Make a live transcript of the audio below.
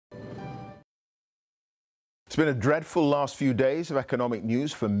It's been a dreadful last few days of economic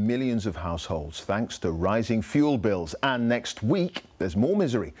news for millions of households, thanks to rising fuel bills. And next week, there's more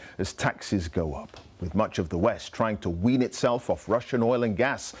misery as taxes go up, with much of the West trying to wean itself off Russian oil and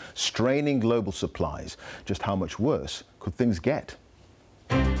gas, straining global supplies. Just how much worse could things get?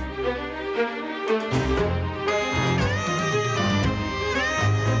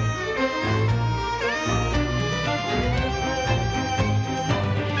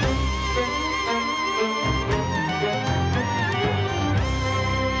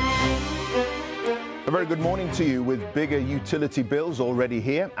 A very good morning to you, with bigger utility bills already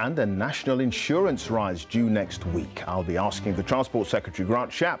here and a national insurance rise due next week. I'll be asking the Transport Secretary,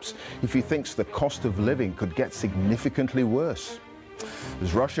 Grant Shapps, if he thinks the cost of living could get significantly worse.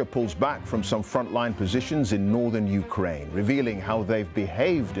 As Russia pulls back from some frontline positions in northern Ukraine, revealing how they've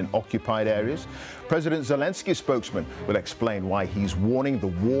behaved in occupied areas, President Zelensky's spokesman will explain why he's warning the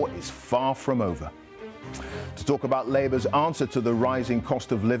war is far from over. To talk about Labour's answer to the rising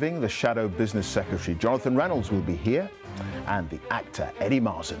cost of living, the Shadow Business Secretary Jonathan Reynolds will be here, and the actor Eddie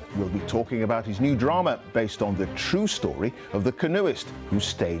Marsan will be talking about his new drama based on the true story of the canoeist who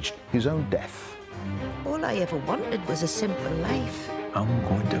staged his own death. All I ever wanted was a simple life. I'm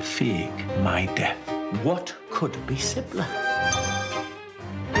going to fake my death. What could be simpler?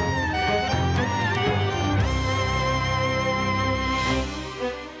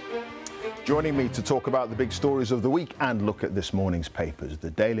 Joining me to talk about the big stories of the week and look at this morning's papers,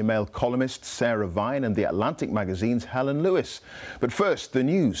 the Daily Mail columnist Sarah Vine and the Atlantic magazine's Helen Lewis. But first, the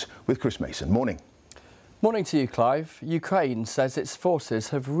news with Chris Mason. Morning. Morning to you, Clive. Ukraine says its forces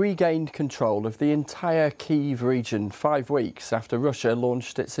have regained control of the entire Kyiv region 5 weeks after Russia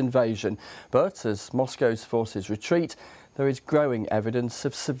launched its invasion. But as Moscow's forces retreat, there is growing evidence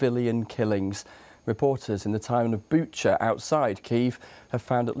of civilian killings. Reporters in the town of Bucha outside Kyiv have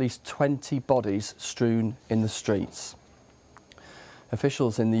found at least 20 bodies strewn in the streets.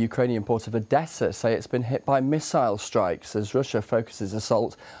 Officials in the Ukrainian port of Odessa say it's been hit by missile strikes as Russia focuses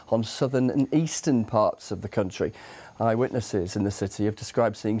assault on southern and eastern parts of the country. Eyewitnesses in the city have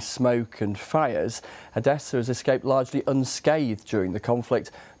described seeing smoke and fires. Odessa has escaped largely unscathed during the conflict,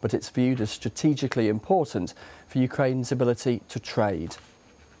 but it's viewed as strategically important for Ukraine's ability to trade.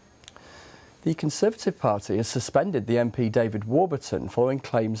 The Conservative Party has suspended the MP David Warburton following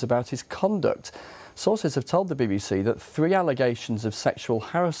claims about his conduct. Sources have told the BBC that 3 allegations of sexual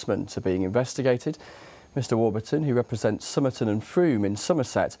harassment are being investigated. Mr Warburton, who represents Somerton and Frome in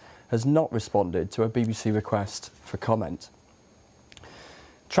Somerset, has not responded to a BBC request for comment.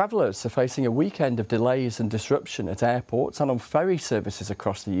 Travellers are facing a weekend of delays and disruption at airports and on ferry services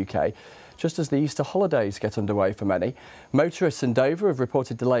across the UK, just as the Easter holidays get underway for many. Motorists in Dover have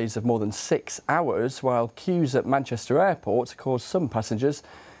reported delays of more than 6 hours, while queues at Manchester Airport caused some passengers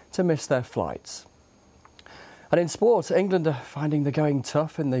to miss their flights. And in sport, England are finding the going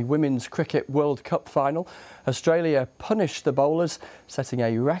tough in the Women's Cricket World Cup final. Australia punished the bowlers, setting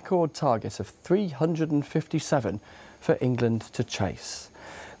a record target of 357 for England to chase.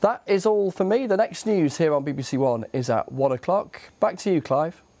 That is all for me. The next news here on BBC One is at 1 o'clock. Back to you,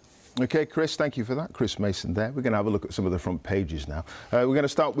 Clive. OK, Chris, thank you for that. Chris Mason there. We're going to have a look at some of the front pages now. We're going to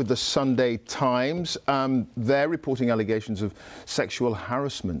start with the Sunday Times. They're reporting allegations of sexual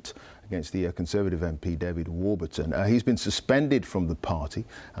harassment against the Conservative MP David Warburton. He's been suspended from the party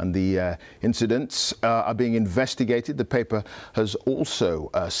and the incidents are being investigated. The paper has also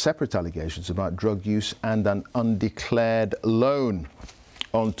separate allegations about drug use and an undeclared loan.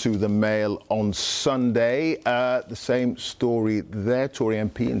 On to the Mail on Sunday. The same story there. Tory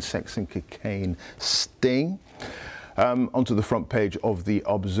MP in sex and cocaine sting. Onto the front page of the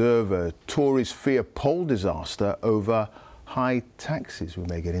Observer. Tories fear poll disaster over high taxes. We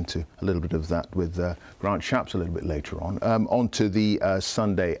may get into a little bit of that with Grant Shapps a little bit later on. Onto the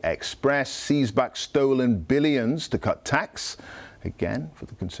Sunday Express. Sees back stolen billions to cut tax. Again, for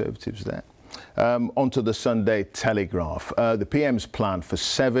the Conservatives there. Onto the Sunday Telegraph. The PM's plan for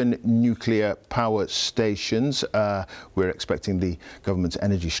 7 nuclear power stations. We're expecting the government's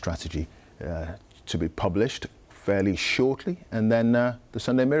energy strategy to be published fairly shortly. And then the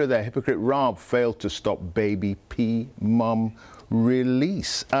Sunday Mirror there. Hypocrite Raab failed to stop baby P mum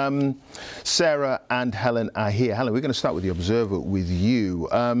release. Sarah and Helen are here. Helen, we're going to start with the Observer with you.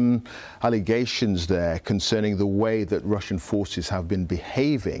 Allegations there concerning the way that Russian forces have been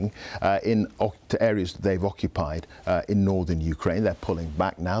behaving in areas that they've occupied in northern Ukraine. They're pulling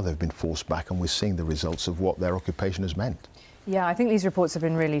back now. They've been forced back, and we're seeing the results of what their occupation has meant. Yeah, I think these reports have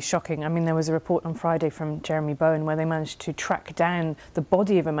been really shocking. I mean, there was a report on Friday from Jeremy Bowen where they managed to track down the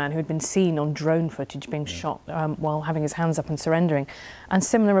body of a man who had been seen on drone footage being shot while having his hands up and surrendering. And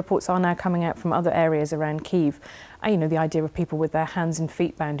similar reports are now coming out from other areas around Kyiv. You know, the idea of people with their hands and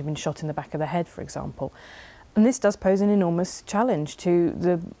feet bound have been shot in the back of the head, for example. And this does pose an enormous challenge to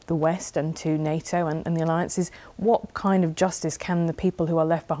the West and to NATO and the alliances. What kind of justice can the people who are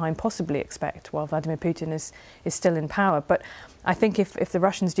left behind possibly expect while Vladimir Putin is still in power? But I think if the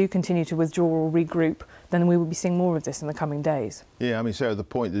Russians do continue to withdraw or regroup, then we will be seeing more of this in the coming days. Yeah, I mean, Sarah, the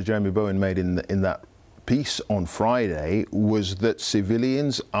point that Jeremy Bowen made in that piece on Friday was that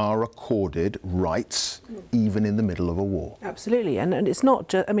civilians are accorded rights even in the middle of a war. Absolutely, and it's not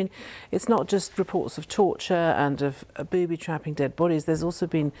just, I mean, it's not just reports of torture and of booby trapping dead bodies. There's also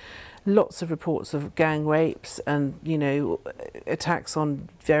been lots of reports of gang rapes and, you know, attacks on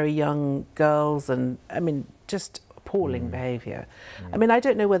very young girls, and I mean, just appalling behaviour. I mean, I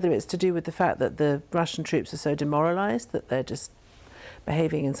don't know whether it's to do with the fact that the Russian troops are so demoralised that they're just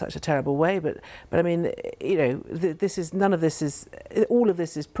behaving in such a terrible way, but I mean, you know, this is, none of this is, all of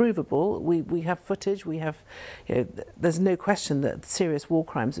this is provable. We have footage, we have, you know, there's no question that serious war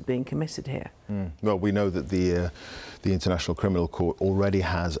crimes are being committed here. Well, we know that the International Criminal Court already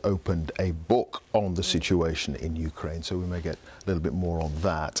has opened a book on the situation in Ukraine, so we may get a little bit more on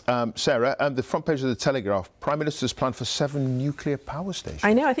that. Sarah, the front page of the Telegraph, Prime Minister's plan for 7 nuclear power stations.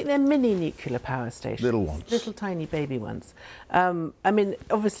 I know, I think they're mini nuclear power stations. Little ones. Little tiny baby ones. I mean,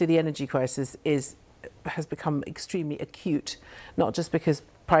 obviously the energy crisis has become extremely acute, not just because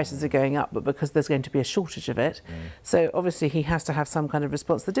prices are going up, but because there's going to be a shortage of it. So obviously he has to have some kind of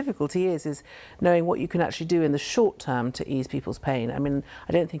response. The difficulty is knowing what you can actually do in the short term to ease people's pain. I mean,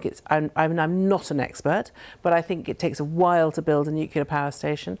 I don't think it's, I'm not an expert, but I think it takes a while to build a nuclear power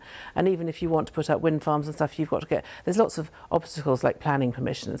station. And even if you want to put up wind farms and stuff, you've got to get, there's lots of obstacles like planning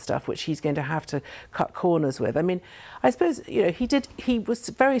permission and stuff, which he's going to have to cut corners with. I mean, I suppose, you know, he was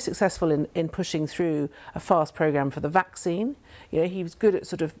very successful in pushing through a fast program for the vaccine. You know, he was good at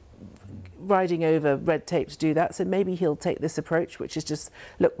sort of riding over red tape to do that. So maybe he'll take this approach, which is just,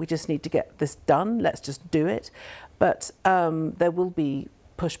 look, we just need to get this done. Let's just do it. But there will be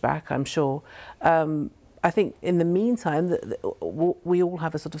pushback, I'm sure. I think in the meantime, we all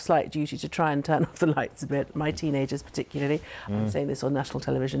have a sort of slight duty to try and turn off the lights a bit. My teenagers particularly. I'm saying this on national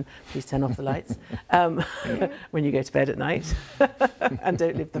television. Please turn off the lights when you go to bed at night, and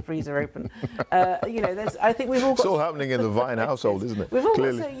don't leave the freezer open. You know, I think we've all got. It's all happening in the Vine household, isn't it? We've all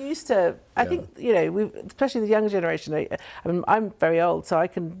got so used to. I think, you know, especially the younger generation. I mean, I'm very old, so I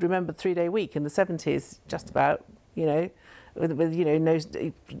can remember 3-day week in the 70s, just about. You know. With you know,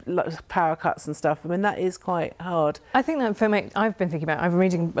 no power cuts and stuff. I mean, that is quite hard. I think that for me, I've been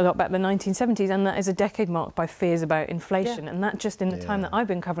reading a lot about the 1970s, and that is a decade marked by fears about inflation, and that just in the time that I've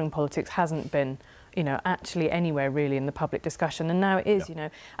been covering politics hasn't been, you know, actually anywhere really in the public discussion. And now it is, you know,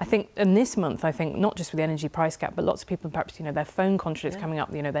 I think in this month, I think not just with the energy price cap, but lots of people perhaps, you know, their phone contracts coming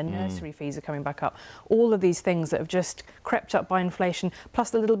up, you know, their nursery fees are coming back up. All of these things that have just crept up by inflation,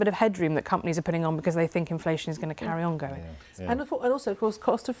 plus the little bit of headroom that companies are putting on because they think inflation is going to carry on going. And also, of course,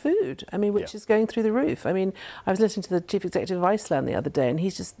 cost of food, I mean, which is going through the roof. I mean, I was listening to the chief executive of Iceland the other day, and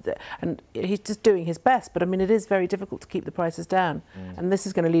he's just doing his best, but I mean, it is very difficult to keep the prices down. And this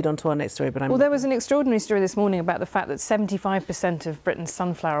is going to lead on to our next story, but there was an extraordinary story this morning about the fact that 75% of Britain's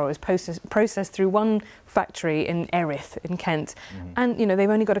sunflower oil is processed through one factory in Erith in Kent, and you know, they've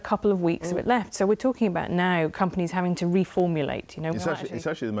only got a couple of weeks of it left. So we're talking about now companies having to reformulate. You know, it's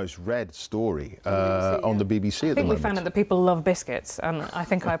actually the most read story on the BBC at the moment. I think we found out that people love biscuits, and I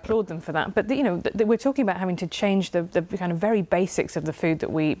think I applaud them for that. But you know, we're talking about having to change the kind of very basics of the food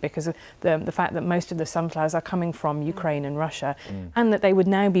that we eat because of the fact that most of the sunflowers are coming from Ukraine and Russia, and that they would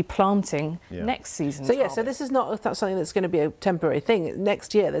now be planting next season. So this is not something that's going to be a temporary thing.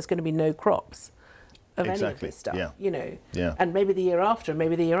 Next year, there's going to be no crops of any of this stuff, you know. And maybe the year after,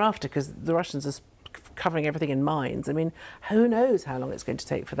 because the Russians are covering everything in mines. I mean, who knows how long it's going to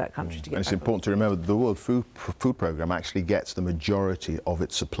take for that country to get. And it's important to remember that the World Food Programme actually gets the majority of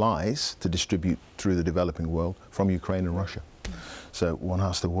its supplies to distribute through the developing world from Ukraine and Russia. So one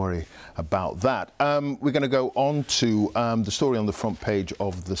has to worry about that. We're going to go on to the story on the front page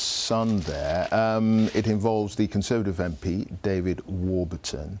of The Sun there. It involves the Conservative MP, David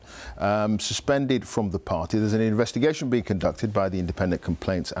Warburton, suspended from the party. There's an investigation being conducted by the Independent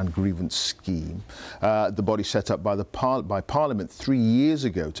Complaints and Grievance Scheme, the body set up by Parliament 3 years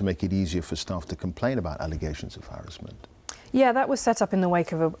ago to make it easier for staff to complain about allegations of harassment. Yeah, that was set up in the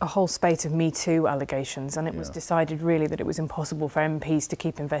wake of a whole spate of Me Too allegations, and it was decided really that it was impossible for MPs to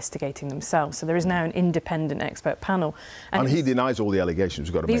keep investigating themselves. So there is now an independent expert panel. And he denies all the allegations.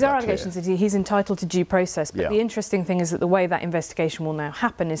 We've got to make that clear. These are allegations that he's entitled to due process, but the interesting thing is that the way that investigation will now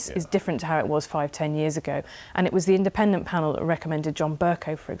happen is different to how it was 5-10 years ago. And it was the independent panel that recommended John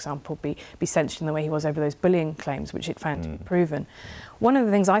Bercow, for example, be censured in the way he was over those bullying claims, which it found to be proven. One of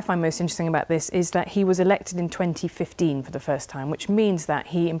the things I find most interesting about this is that he was elected in 2015 for the first time, which means that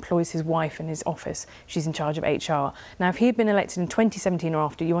he employs his wife in his office. She's in charge of HR. Now, if he had been elected in 2017 or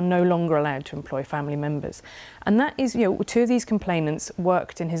after, you are no longer allowed to employ family members. And that is, you know, two of these complainants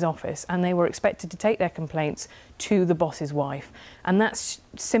worked in his office and they were expected to take their complaints to the boss's wife. And that's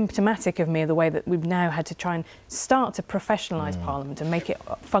symptomatic of me of the way that we've now had to try and start to professionalise Parliament and make it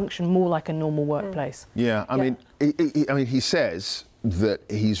function more like a normal workplace. Yeah, I mean, he says that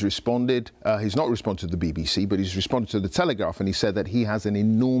he's responded, he's not responded to the BBC, but he's responded to the Telegraph, and he said that he has an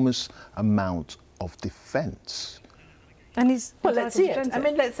enormous amount of defence. And he's let's see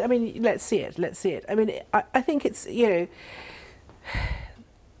it. Let's see it. I mean, I think it's, you know,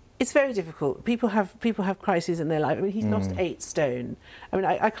 it's very difficult. People have crises in their life. I mean, he's lost 8 stone. I mean,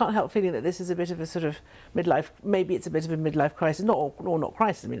 I can't help feeling that this is a bit of a sort of midlife. Maybe it's a bit of a midlife crisis, not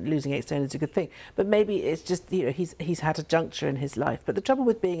crisis. I mean, losing 8 stone is a good thing, but maybe it's just, you know, he's had a juncture in his life. But the trouble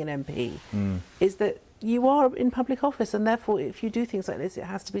with being an MP is that you are in public office, and therefore, if you do things like this, it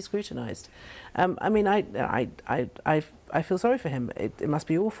has to be scrutinised. I mean, I feel sorry for him. It must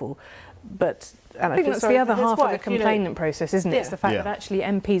be awful, but. And I think that's the other half of the complainant process, isn't it? It's the fact that actually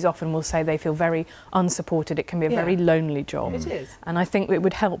MPs often will say they feel very unsupported. It can be a very lonely job. It is. And I think it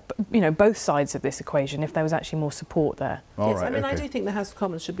would help, you know, both sides of this equation if there was actually more support there. I mean, I do think the House of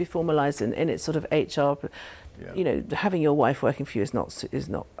Commons should be formalised in its sort of HR. You know, having your wife working for you is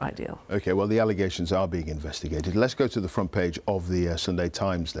not ideal. OK, well, the allegations are being investigated. Let's go to the front page of the Sunday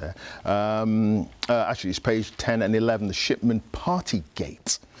Times there. Actually, it's page 10 and 11, the Shipman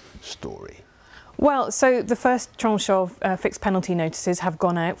Partygate story. Well, so the first tranche of fixed penalty notices have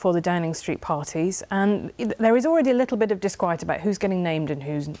gone out for the Downing Street parties, and there is already a little bit of disquiet about who's getting named and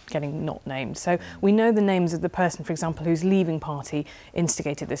who's getting not named. So we know the names of the person, for example, whose leaving party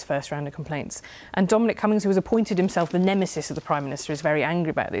instigated this first round of complaints. And Dominic Cummings, who has appointed himself the nemesis of the Prime Minister, is very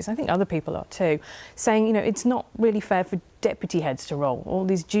angry about this. I think other people are too, saying, you know, it's not really fair for deputy heads to roll. All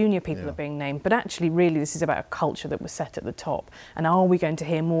these junior people are being named, but actually really this is about a culture that was set at the top. And are we going to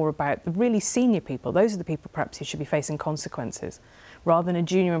hear more about the really senior people? Those are the people perhaps who should be facing consequences, rather than a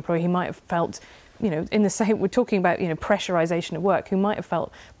junior employee who might have felt, you know, in the same, we're talking about, you know, pressurisation at work, who might have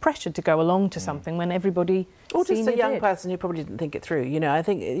felt pressured to go along to something when everybody or just a young person who probably didn't think it through. You know, I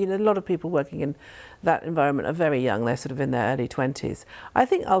think, you know, a lot of people working in that environment are very young. They're sort of in their early 20s. I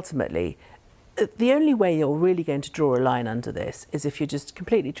think ultimately the only way you're really going to draw a line under this is if you're just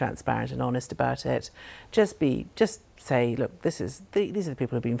completely transparent and honest about it. Just say, look, these are the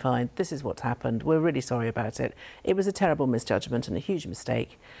people who've been fined. This is what's happened. We're really sorry about it. It was a terrible misjudgment and a huge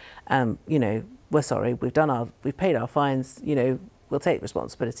mistake. You know, we're sorry. We've paid our fines. You know, we'll take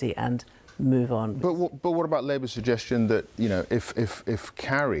responsibility and move on. But what about Labour's suggestion that, you know, if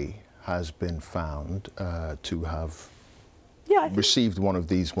Carrie has been found to have received one of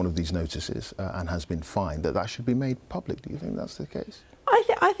these notices and has been fined, that should be made public? Do you think that's the case?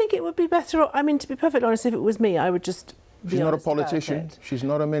 I think it would be better. I mean, to be perfectly honest, if it was me, I would just be honest. She's not a politician. She's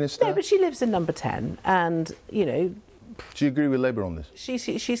not a minister. No, but she lives in Number 10, and you know. Do you agree with Labour on this? She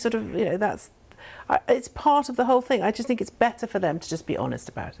sort of, you know, it's part of the whole thing. I just think it's better for them to just be honest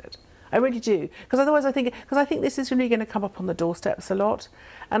about it. I really do, because otherwise I think this is really going to come up on the doorsteps a lot,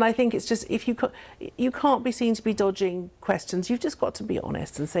 and I think it's just, if you can't be seen to be dodging questions, you've just got to be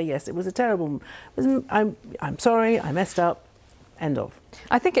honest and say, yes, it was a terrible. I'm sorry, I messed up. End of.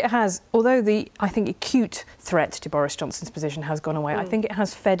 I think it has, although the, I think, acute threat to Boris Johnson's position has gone away, I think it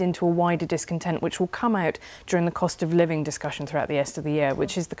has fed into a wider discontent, which will come out during the cost of living discussion throughout the rest of the year,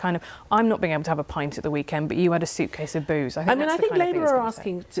 which is the kind of, I'm not being able to have a pint at the weekend, but you had a suitcase of booze. I think Labour are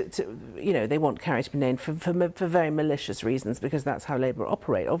asking to, you know, they want Carrie to be named for very malicious reasons, because that's how Labour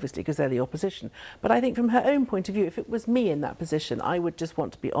operate, obviously, because they're the opposition. But I think from her own point of view, if it was me in that position, I would just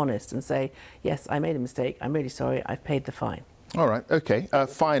want to be honest and say, yes, I made a mistake, I'm really sorry, I've paid the fine. All right, OK.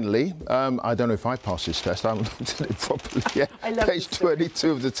 Finally, I don't know if I passed this test. I haven't looked at it properly yet. Page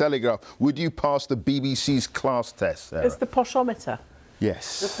 22 of the Telegraph. Would you pass the BBC's class test, Sarah? It's the poshometer.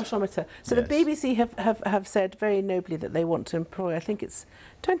 Yes. The poshometer. So the BBC have said very nobly that they want to employ, I think it's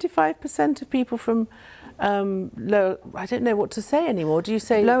 25% of people from low, I don't know what to say anymore. Do you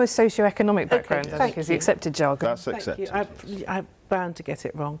say... Lower socioeconomic background, okay, I think, is the accepted jargon. That's accepted. bound to get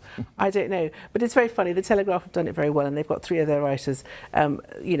it wrong. I don't know. But it's very funny. The Telegraph have done it very well, and they've got 3 of their writers,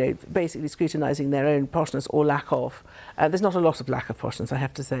 you know, basically scrutinising their own poshness or lack of. There's not a lot of lack of poshness, I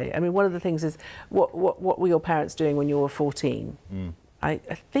have to say. I mean, one of the things is, what were your parents doing when you were 14? I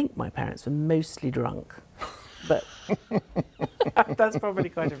think my parents were mostly drunk. But that's probably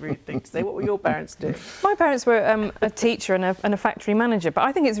quite a rude thing to say. What were your parents doing? My parents were a teacher and a factory manager, but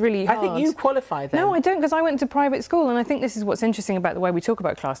I think it's really hard. I think you qualify then. No, I don't, because I went to private school, and I think this is what's interesting about the way we talk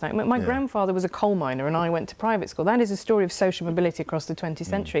about class now. My grandfather was a coal miner, and I went to private school. That is a story of social mobility across the 20th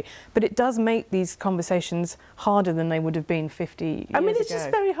century, but it does make these conversations harder than they would have been 50 years ago. I mean, it's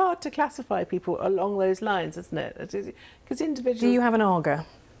just very hard to classify people along those lines, isn't it? Because individuals... Do you have an Arga?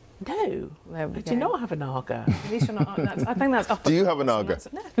 No, I do not have an Arga. At least you're not. I think that's upper. Do you have an Arga?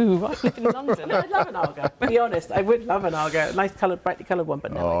 No, I live in London. No, I'd love an Arga. To be honest, I would love an Arga. Nice coloured, brightly coloured one,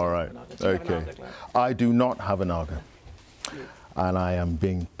 but no. All right. Okay. I do not have an Arga, and I am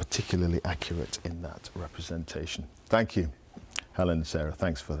being particularly accurate in that representation. Thank you, Helen and Sarah.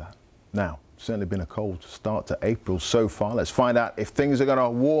 Thanks for that. Now, certainly been a cold start to April so far. Let's find out if things are going to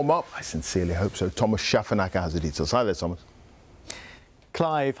warm up. I sincerely hope so. Thomas Schaffenacker has the details. Hi there, Thomas.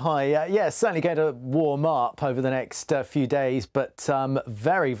 Clive, hi. Yeah, it's certainly going to warm up over the next few days, but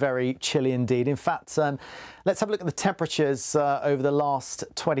very, very chilly indeed. In fact, let's have a look at the temperatures over the last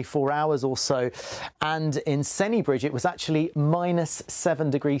 24 hours or so. And in Sennybridge, it was actually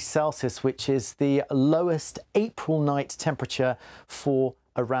 -7 degrees Celsius, which is the lowest April night temperature for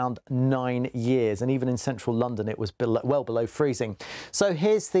around 9 years, and even in central London it was well below freezing. So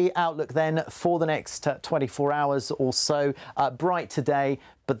here's the outlook then for the next 24 hours or so. Bright today,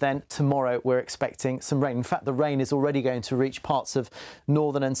 but then tomorrow we're expecting some rain. In fact, the rain is already going to reach parts of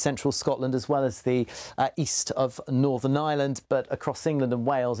northern and central Scotland, as well as the east of Northern Ireland. But across England and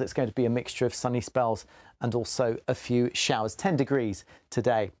Wales, it's going to be a mixture of sunny spells and also a few showers. 10 degrees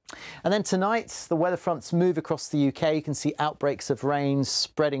today. And then tonight, the weather fronts move across the UK. You can see outbreaks of rain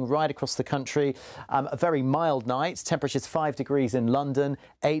spreading right across the country. A very mild night. Temperatures 5 degrees in London,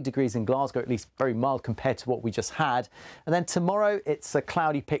 8 degrees in Glasgow, at least very mild compared to what we just had. And then tomorrow, it's a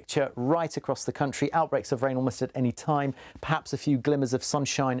cloudy picture right across the country. Outbreaks of rain almost at any time. Perhaps a few glimmers of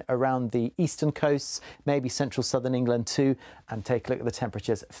sunshine around the eastern coasts, maybe central southern England too. And take a look at the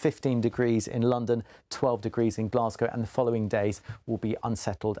temperatures. 15 degrees in London, 12 degrees in Glasgow, and the following days will be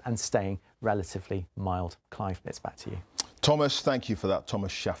unsettled and staying relatively mild. Clive, it's back to you. Thomas, thank you for that.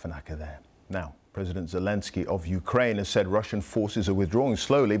 Thomas Schaffenacker there. Now, President Zelensky of Ukraine has said Russian forces are withdrawing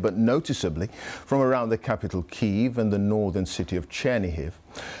slowly but noticeably from around the capital Kyiv and the northern city of Chernihiv.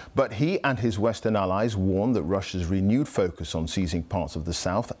 But he and his Western allies warn that Russia's renewed focus on seizing parts of the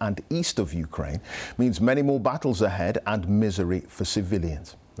south and east of Ukraine means many more battles ahead and misery for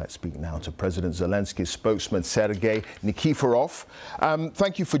civilians. Let's speak now to President Zelensky's spokesman, Sergey Nikiforov.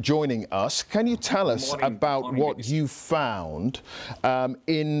 Thank you for joining us. Can you tell us about what you found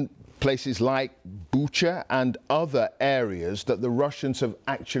in places like Bucha and other areas that the Russians have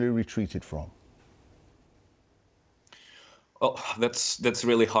actually retreated from? Oh, that's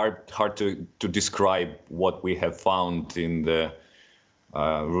really hard to describe what we have found in the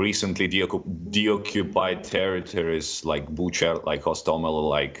recently deoccupied territories like Bucha, like Hostomel,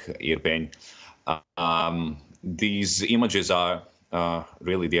 like Irpin. These images are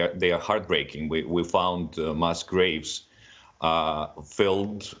really they are heartbreaking. We found mass graves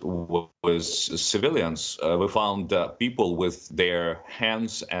filled with civilians. We found people with their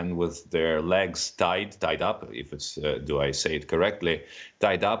hands and with their legs tied up, if it's do I say it correctly,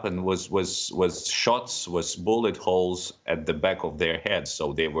 tied up, and was shots, was bullet holes at the back of their heads.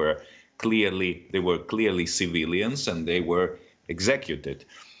 So they were clearly civilians, and they were executed.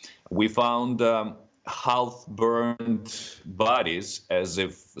 We found half-burned bodies, as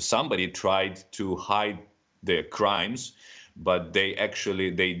if somebody tried to hide their crimes, but they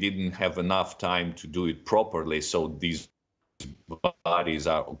didn't have enough time to do it properly. So these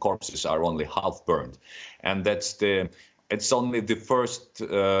corpses are only half burned, and it's only the first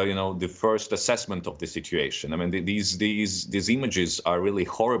the first assessment of the situation. I mean, these images are really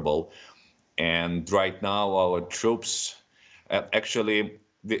horrible, and right now our troops, actually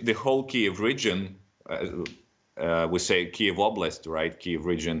the whole Kyiv region, we say Kyiv Oblast, right? Kyiv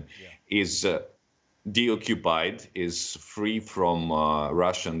region is deoccupied, is free from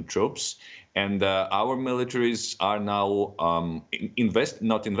Russian troops, and our militaries are now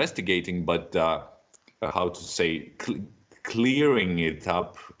not investigating, but how to say, clearing it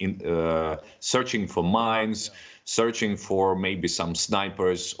up, searching for mines, searching for maybe some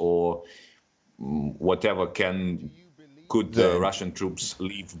snipers or whatever could the Russian troops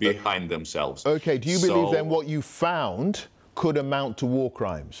leave behind themselves. Okay, do you believe then what you found could amount to war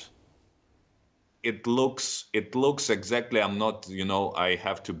crimes? It looks exactly, I'm not, I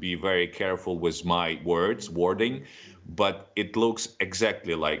have to be very careful with my wording, but it looks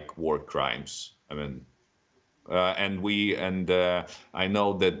exactly like war crimes. I mean, I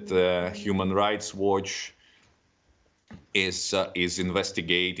know that Human Rights Watch is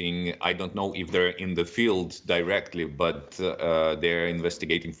investigating. I don't know if they're in the field directly, but they're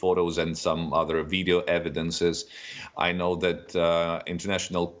investigating photos and some other video evidences. I know that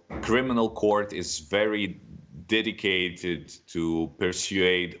International Criminal Court is very dedicated to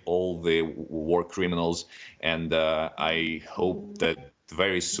persuade all the war criminals, and I hope that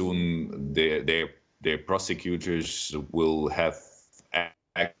very soon their prosecutors will have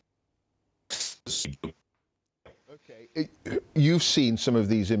access. Okay, you've seen some of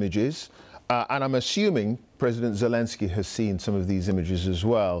these images, and I'm assuming President Zelensky has seen some of these images as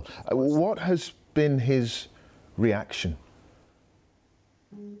well. What has been his reaction?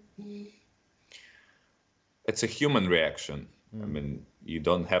 It's a human reaction. I mean, you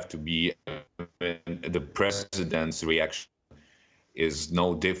don't have to be. The president's reaction is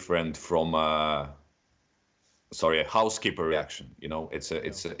no different from a housekeeper reaction. It's a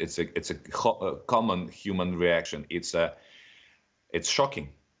common human reaction. It's shocking.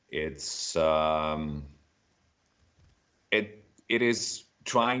 It is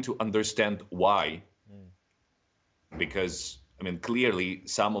trying to understand why, because I mean, clearly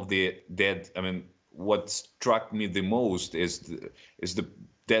some of the dead. I mean, what struck me the most is the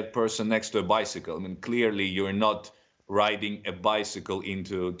dead person next to a bicycle. I mean, clearly you're not riding a bicycle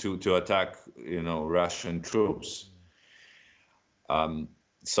to attack, Russian troops.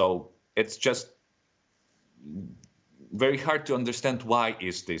 So it's just very hard to understand why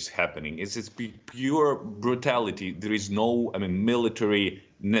is this happening. It's pure brutality. There is no, military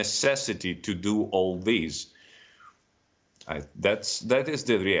necessity to do all these. That is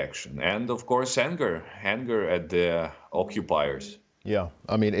the reaction, and of course anger at the occupiers. Yeah,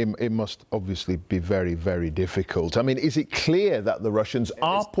 I mean, it must obviously be very, very difficult. I mean, is it clear that the Russians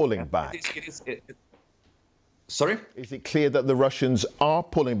are pulling back? Sorry? Is it clear that the Russians are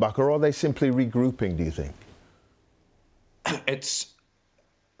pulling back, or are they simply regrouping, do you think?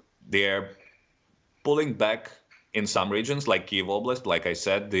 They're pulling back in some regions, like Kiev Oblast. Like I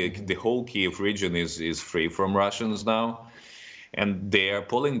said, the whole Kiev region is free from Russians now. And they are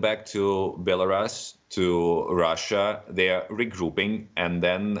pulling back to Belarus, to Russia. They are regrouping, and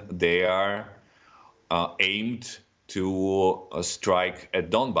then they are aimed to strike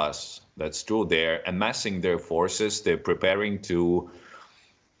at Donbass. That's true. They're amassing their forces. They're preparing to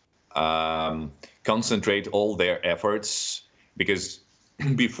concentrate all their efforts, because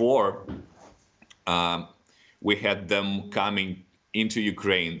before we had them coming into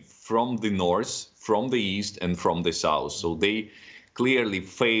Ukraine from the north, from the east, and from the south. So they clearly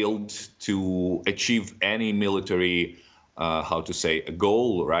failed to achieve any military, a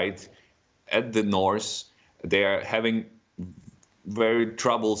goal, right? At the north, they are having very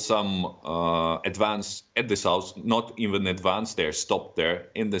troublesome advance at the south, not even advance, they're stopped there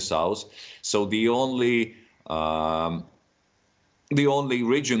in the south. So the only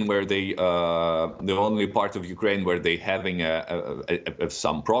region where the only part of Ukraine where they having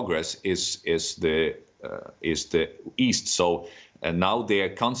some progress is the east. So now they are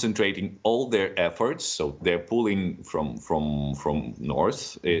concentrating all their efforts. So they're pulling from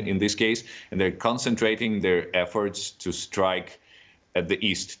north in this case, and they're concentrating their efforts to strike at the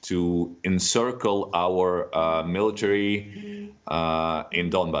east, to encircle our military in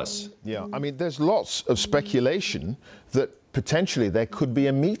Donbass. Yeah, I mean, there's lots of speculation that potentially there could be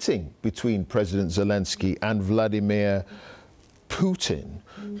a meeting between President Zelensky and Vladimir Putin,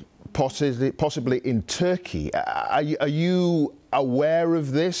 possibly in Turkey. Are you aware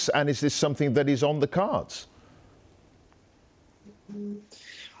of this, and is this something that is on the cards?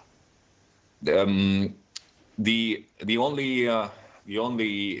 The only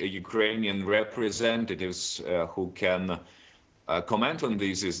Ukrainian representatives who can comment on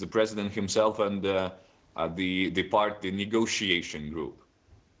this is the president himself and the negotiation group.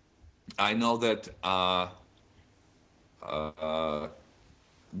 I know that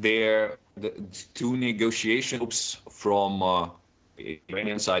the two negotiation groups from the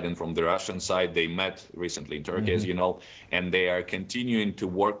Iranian side and from the Russian side, they met recently in Turkey, as you know, and they are continuing to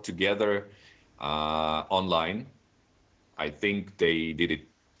work together online. I think they did it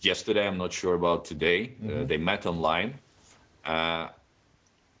yesterday. I'm not sure about today. They met online.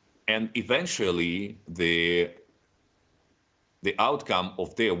 And eventually, the outcome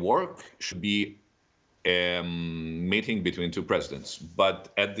of their work should be a meeting between two presidents. But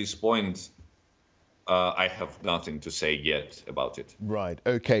at this point, I have nothing to say yet about it. Right,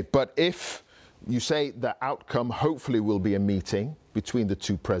 okay. But if you say the outcome hopefully will be a meeting between the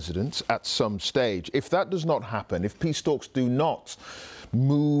two presidents at some stage, if that does not happen, if peace talks do not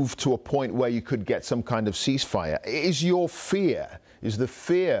move to a point where you could get some kind of ceasefire, is the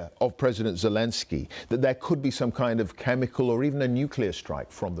fear of President Zelensky that there could be some kind of chemical or even a nuclear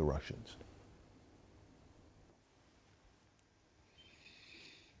strike from the Russians?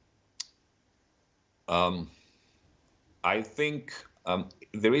 I think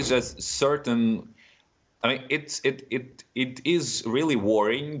there is a certain. I mean, it is really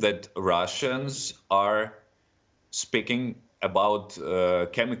worrying that Russians are speaking about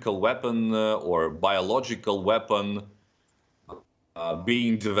chemical weapon or biological weapon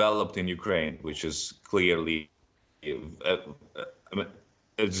being developed in Ukraine, which is clearly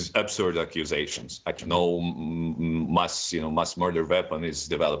it's absurd accusations. Like no mass murder weapon is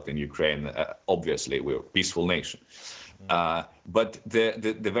developed in Ukraine. Obviously, we're a peaceful nation. But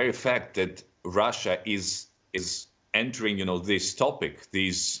the very fact that Russia is entering, this topic,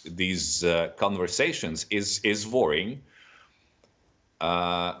 these conversations is worrying.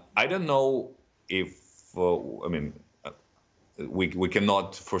 I don't know if we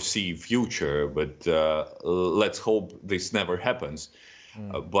cannot foresee future, but let's hope this never happens.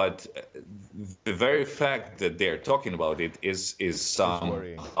 But the very fact that they're talking about it is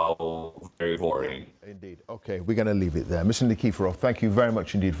somehow very worrying. Indeed. Okay, we're going to leave it there. Mr. Nikiforov, thank you very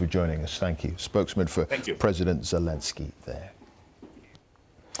much indeed for joining us. Thank you. Spokesman for President Zelensky there.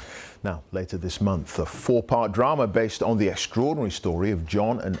 Now, later this month, a 4-part drama based on the extraordinary story of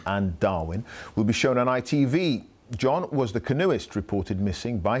John and Anne Darwin will be shown on ITV. John was the canoeist reported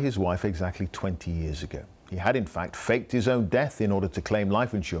missing by his wife exactly 20 years ago. He had, in fact, faked his own death in order to claim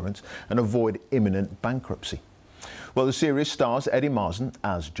life insurance and avoid imminent bankruptcy. Well, the series stars Eddie Marsan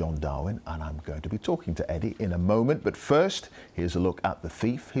as John Darwin, and I'm going to be talking to Eddie in a moment. But first, here's a look at the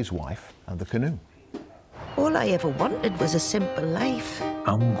thief, his wife, and the canoe. All I ever wanted was a simple life.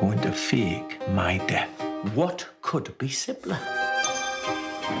 I'm going to fake my death. What could be simpler?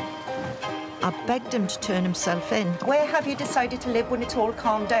 I begged him to turn himself in. Where have you decided to live when it's all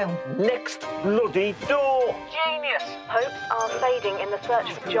calmed down? Next bloody door! Genius! Hopes are fading in the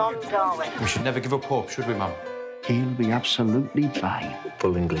search for John Darwin. We should never give up hope, should we, Mum? He'll be absolutely fine.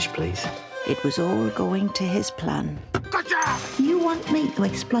 Full English, please. It was all going to his plan. Gotcha! You want me to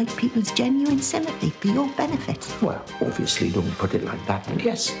exploit people's genuine sympathy for your benefit? Well, obviously, don't put it like that, but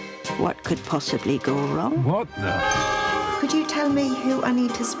yes. What could possibly go wrong? What the? Could you tell me who I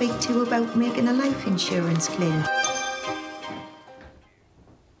need to speak to about making a life insurance claim?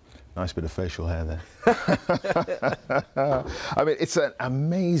 Nice bit of facial hair there. I mean, it's an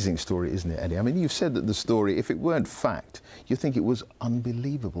amazing story, isn't it, Eddie? I mean, you've said that the story, if it weren't fact, you think it was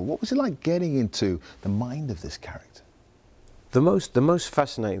unbelievable. What was it like getting into the mind of this character? The most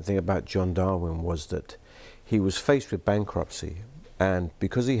fascinating thing about John Darwin was that he was faced with bankruptcy, and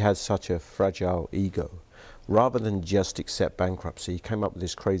because he had such a fragile ego, rather than just accept bankruptcy, he came up with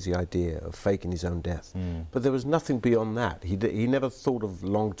this crazy idea of faking his own death. But there was nothing beyond that. He never thought of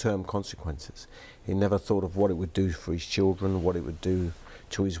long-term consequences. He never thought of what it would do for his children, what it would do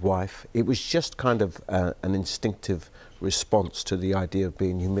to his wife. It was just kind of an instinctive response to the idea of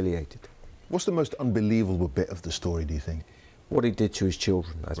being humiliated. What's the most unbelievable bit of the story, do you think? What he did to his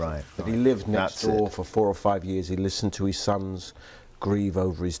children, I think. That he lived next door for 4 or 5 years. He listened to his sons grieve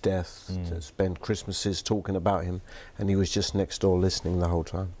over his death, to spend Christmases talking about him, and he was just next door listening the whole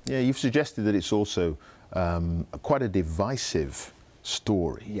time. Yeah, you've suggested that it's also quite a divisive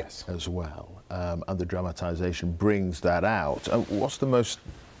story as well, and the dramatisation brings that out. What's the most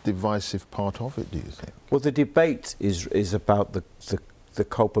divisive part of it, do you think? Well, the debate is about the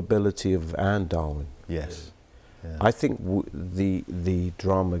culpability of Anne Darwin. Yes. Yeah. I think the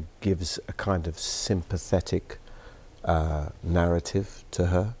drama gives a kind of sympathetic narrative to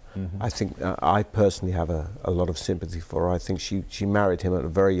her. I think I personally have a lot of sympathy for her. I think she married him at a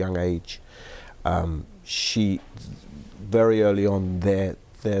very young age. She very early on their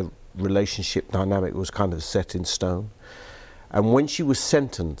relationship dynamic was kind of set in stone. And when she was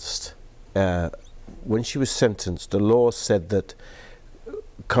sentenced, the law said that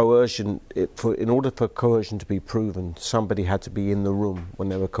coercion, in order for coercion to be proven, somebody had to be in the room when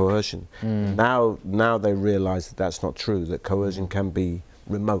they were coercion. Now they realise that that's not true, that coercion can be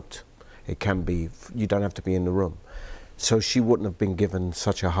remote. It can be, you don't have to be in the room. So she wouldn't have been given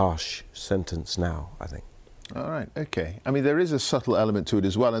such a harsh sentence now, I think. All right, okay. I mean, there is a subtle element to it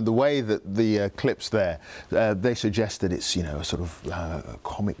as well, and the way that the clips there, they suggest that it's, a sort of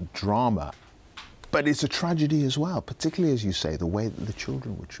comic drama. But it's a tragedy as well, particularly, as you say, the way that the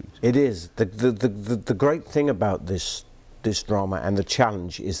children were treated. It is. The great thing about this drama and the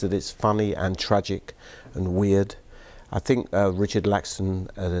challenge is that it's funny and tragic and weird. I think Richard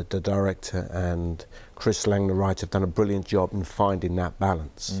Laxton, the director, and Chris Lang, the writer, have done a brilliant job in finding that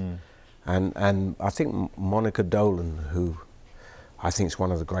balance. And I think Monica Dolan, who I think is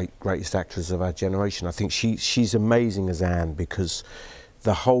one of the greatest actors of our generation, I think she's amazing as Anne, because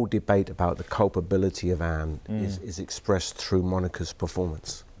the whole debate about the culpability of Anne is expressed through Monica's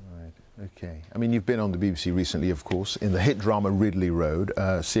performance. Right, okay. I mean, you've been on the BBC recently, of course, in the hit drama Ridley Road,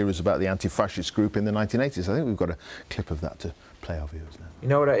 a series about the anti-fascist group in the 1980s. I think we've got a clip of that to play our viewers now. You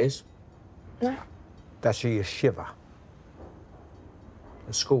know what that is? No. That's a yeshiva.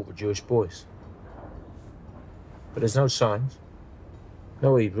 A school for Jewish boys. But there's no signs.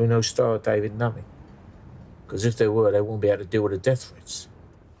 No Hebrew, no Star of David, nothing. Because if there were, they wouldn't be able to deal with the death threats.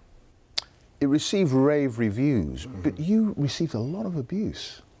 It received rave reviews, but you received a lot of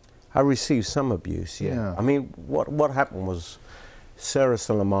abuse. I received some abuse, yeah. I mean, what happened was Sarah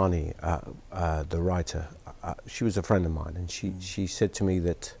Soleimani, the writer, she was a friend of mine, and she said to me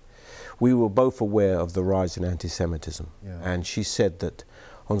that we were both aware of the rise in anti-Semitism, and she said that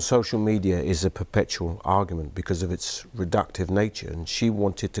on social media is a perpetual argument because of its reductive nature, and she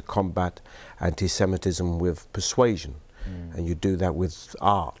wanted to combat anti-Semitism with persuasion, and you do that with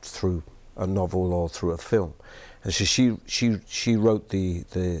art, through a novel or through a film. And so she wrote the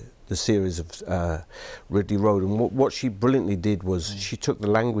series of Ridley Road, and what she brilliantly did was she took the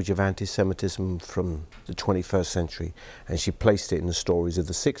language of anti-Semitism from the 21st century and she placed it in the stories of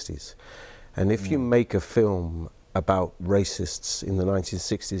the 60s. And if you make a film about racists in the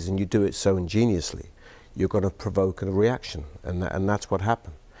 1960s and you do it so ingeniously, you're going to provoke a reaction, and that's what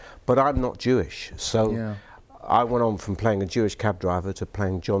happened. But I'm not Jewish, so I went on from playing a Jewish cab driver to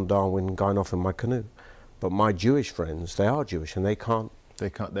playing John Darwin going off in my canoe. But my Jewish friends, they are Jewish, and they can't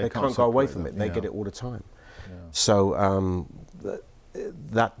go away from it. They get it all the time. So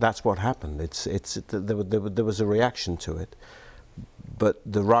that's what happened. There was a reaction to it. But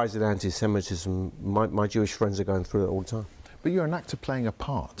the rise in anti-Semitism, my Jewish friends are going through it all the time. But you're an actor playing a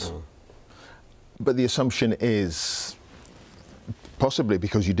part. But the assumption is, possibly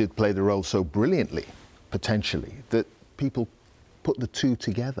because you did play the role so brilliantly, potentially, that people put the two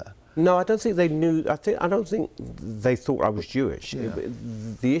together. No, I don't think they knew. I don't think they thought I was Jewish.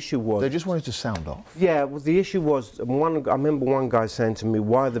 The issue was they just wanted to sound off. Yeah, well, the issue was I remember one guy saying to me,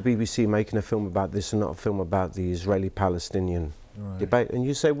 "Why are the BBC making a film about this and not a film about the Israeli-Palestinian debate?" And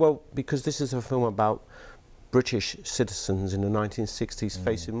you say, "Well, because this is a film about British citizens in the 1960s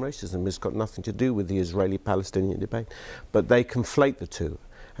facing racism. It's got nothing to do with the Israeli-Palestinian debate." But they conflate the two,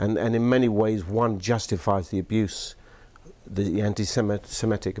 and in many ways, one justifies the abuse. The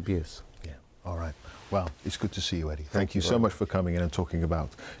anti-Semitic abuse. Yeah, all right. Well, it's good to see you, Eddie. Thank you so much for coming in and talking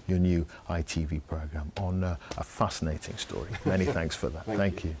about your new ITV programme on a fascinating story. Many thanks for that.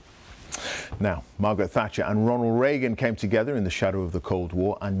 Thank you. Now, Margaret Thatcher and Ronald Reagan came together in the shadow of the Cold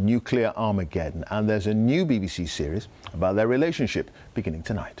War and nuclear Armageddon, and there's a new BBC series about their relationship beginning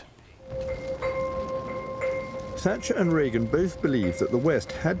tonight. Thatcher and Reagan both believed that the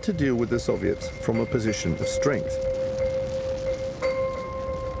West had to deal with the Soviets from a position of strength.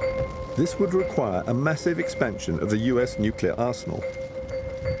 This would require a massive expansion of the US nuclear arsenal.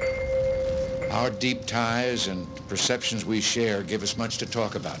 Our deep ties and perceptions we share give us much to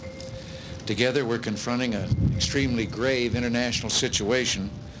talk about. Together we're confronting an extremely grave international situation.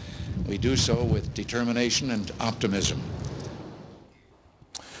 We do so with determination and optimism.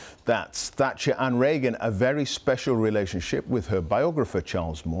 That's Thatcher and Reagan, a very special relationship, with her biographer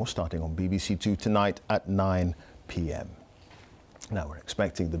Charles Moore, starting on BBC Two tonight at 9 p.m. Now we're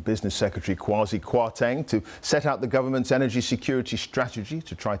expecting the Business Secretary Kwasi Kwarteng to set out the government's energy security strategy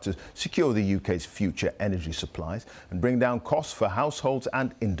to try to secure the UK's future energy supplies and bring down costs for households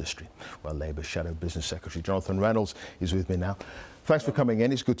and industry. Well, Labour Shadow Business Secretary Jonathan Reynolds is with me now. Thanks for coming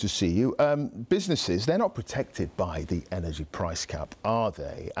in. It's good to see you. Businesses, they're not protected by the energy price cap, are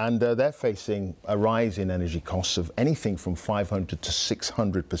they? And they're facing a rise in energy costs of anything from 500 to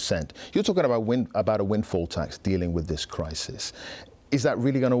 600%. You're talking about a windfall tax dealing with this crisis. Is that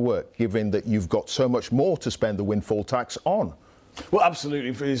really going to work, given that you've got so much more to spend the windfall tax on? Well, absolutely.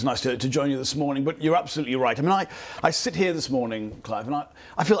 It's nice to join you this morning, but you're absolutely right. I mean, I sit here this morning, Clive, and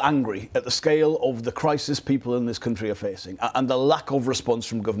I feel angry at the scale of the crisis people in this country are facing and the lack of response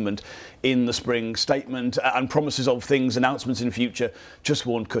from government in the spring statement and promises of things, announcements in the future just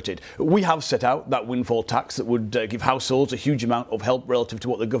won't cut it. We have set out that windfall tax that would give households a huge amount of help relative to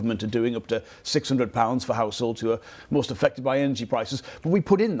what the government are doing, up to £600 for households who are most affected by energy prices. But we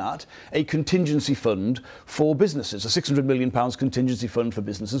put in that a contingency fund for businesses, a £600 million contingency fund for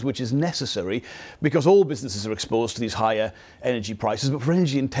businesses, which is necessary because all businesses are exposed to these higher energy prices. But for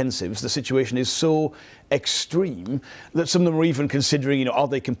energy intensives, the situation is so extreme that some of them are even considering, are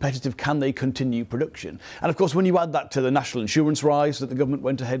they competitive? Can they continue production? And of course, when you add that to the national insurance rise that the government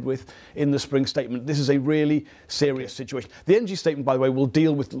went ahead with in the spring statement, this is a really serious situation. The energy statement, by the way, will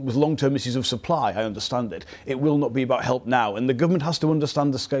deal with long-term issues of supply, I understand it. It will not be about help now, and the government has to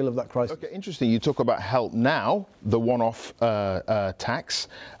understand the scale of that crisis. Okay, interesting. You talk about help now, the one-off tax,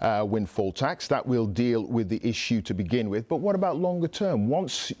 windfall tax, that will deal with the issue to begin with. But what about longer term?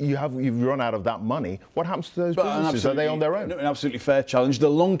 Once you've run out of that money, what happens to those businesses? Are they on their own? An absolutely fair challenge. The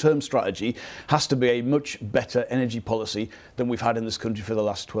long-term strategy has to be a much better energy policy than we've had in this country for the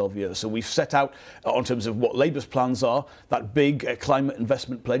last 12 years. So we've set out, on terms of what Labour's plans are, that big climate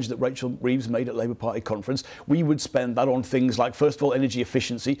investment pledge that Rachel Reeves made at Labour Party conference. We would spend that on things like, first of all, energy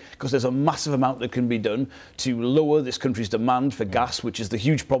efficiency, because there's a massive amount that can be done to lower this country's demand for gas, which is the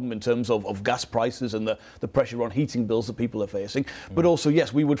huge problem in terms of gas prices and the pressure on heating bills that people are facing. But also,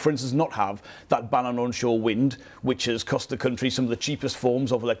 yes, we would, for instance, not have that ban on onshore wind, which has cost the country some of the cheapest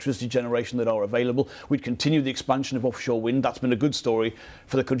forms of electricity generation that are available. We'd continue the expansion of offshore wind. That's been a good story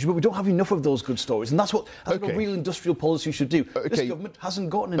for the country, but we don't have enough of those good stories, and that's what a real industrial policy should do. This government hasn't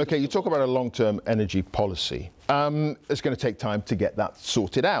gotten it. Okay, you talk about a long-term energy policy. It's going to take time to get that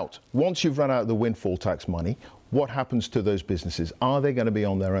sorted out. Once you've run out of the windfall tax money, what happens to those businesses? Are they going to be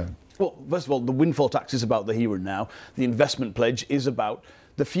on their own? Well, first of all, the windfall tax is about the here and now. The investment pledge is about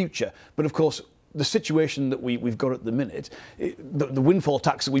the future. But of course, the situation that we've got at the minute, the windfall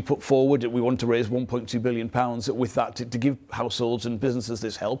tax that we put forward, we want to raise £1.2 billion with that to give households and businesses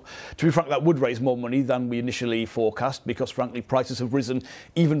this help. To be frank, that would raise more money than we initially forecast because, frankly, prices have risen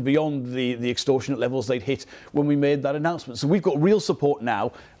even beyond the extortionate levels they'd hit when we made that announcement. So we've got real support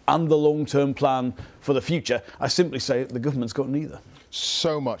now and the long-term plan for the future. I simply say the government's got neither.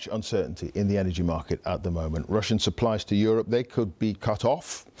 So much uncertainty in the energy market at the moment. Russian supplies to Europe, they could be cut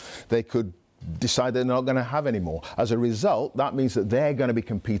off. They could decide they're not going to have any more. As a result, that means that they're going to be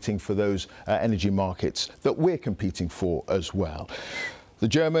competing for those energy markets that we're competing for as well. The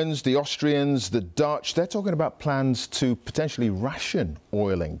Germans, the Austrians, the Dutch, they're talking about plans to potentially ration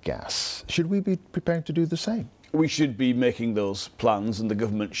oil and gas. Should we be preparing to do the same? We should be making those plans, and the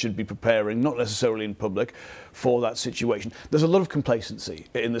government should be preparing, not necessarily in public, for that situation. There's a lot of complacency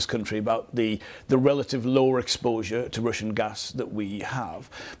in this country about the relative lower exposure to Russian gas that we have.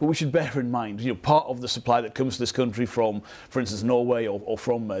 But we should bear in mind, part of the supply that comes to this country from, for instance, Norway or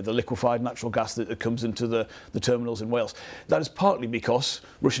from the liquefied natural gas that comes into the terminals in Wales, that is partly because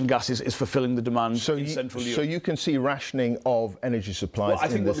Russian gas is fulfilling the demand in Central Europe. So you can see rationing of energy supplies in this country?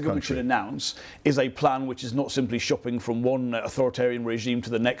 I think what the government should announce is a plan which is not simply shopping from one authoritarian regime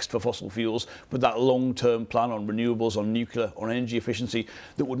to the next for fossil fuels, but that long-term plan on renewables, on nuclear, on energy efficiency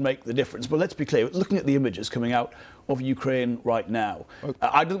that would make the difference. But let's be clear, looking at the images coming out of Ukraine right now,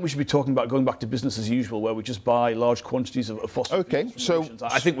 I don't think we should be talking about going back to business as usual where we just buy large quantities of fossil fuels. So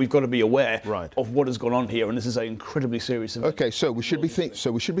I think we've got to be aware of what has gone on here, and this is an incredibly serious event. Okay, so we should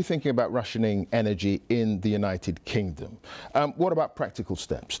be thinking about rationing energy in the United Kingdom. What about practical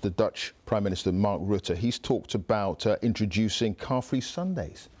steps? The Dutch Prime Minister Mark Rutte, he's talked about introducing car-free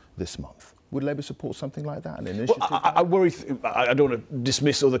Sundays this month. Would Labour support something like that, an initiative? Well, I worry, I don't want to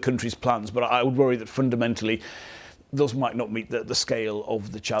dismiss other countries' plans, but I would worry that fundamentally those might not meet the scale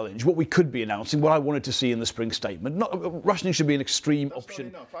of the challenge. What we could be announcing, what I wanted to see in the spring statement, rationing should be an extreme option.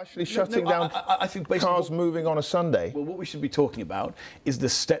 Not enough. Actually shutting down I think cars moving on a Sunday. Well, what we should be talking about is the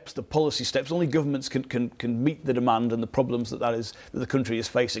steps, the policy steps. Only governments can meet the demand and the problems that the country is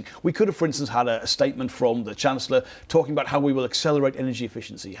facing. We could have, for instance, had a statement from the Chancellor talking about how we will accelerate energy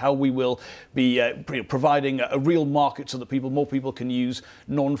efficiency, how we will be providing a real market so that more people can use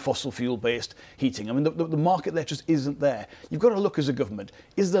non-fossil fuel-based heating. I mean, the market there just isn't isn't there. You've got to look as a government,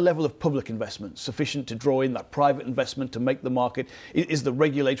 is the level of public investment sufficient to draw in that private investment to make the market? Is the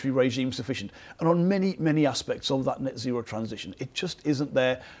regulatory regime sufficient? And on many, many aspects of that net zero transition, it just isn't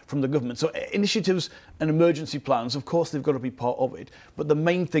there from the government. So initiatives and emergency plans, of course, they've got to be part of it. But the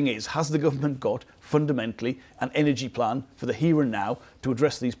main thing is, has the government got fundamentally an energy plan for the here and now to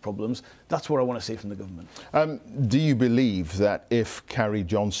address these problems? That's what I want to see from the government. Do you believe that if Carrie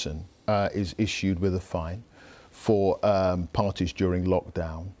Johnson is issued with a fine for parties during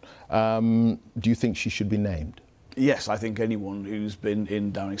lockdown, do you think she should be named? Yes, I think anyone who's been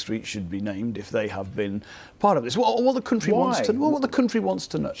in Downing Street should be named if they have been part of this. What the country wants to know. What the country wants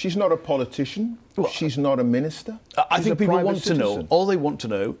to know. She's not a politician. Well, she's not a minister. I think people want to know. All they want to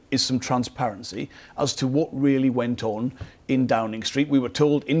know is some transparency as to what really went on in Downing Street. We were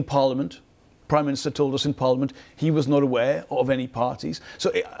told in Parliament. Prime Minister told us in Parliament he was not aware of any parties.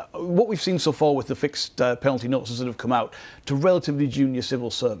 So what we've seen so far with the fixed penalty notices that have come out to relatively junior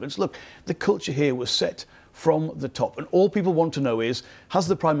civil servants, look, the culture here was set from the top. And all people want to know is, has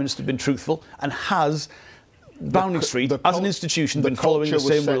the Prime Minister been truthful, and has Downing Street as an institution been following the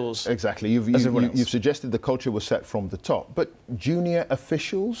same rules? Exactly. You've suggested the culture was set from the top. But junior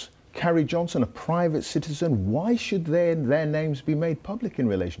officials, Carrie Johnson, a private citizen, why should their names be made public in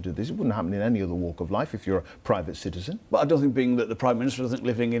relation to this? It wouldn't happen in any other walk of life if you're a private citizen. But I don't think being that the Prime Minister, I think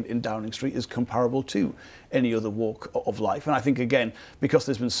living in Downing Street is comparable to any other walk of life. And I think, again, because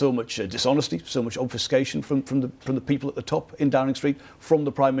there's been so much dishonesty, so much obfuscation from the people at the top in Downing Street, from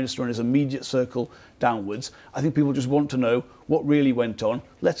the Prime Minister and his immediate circle downwards, I think people just want to know what really went on.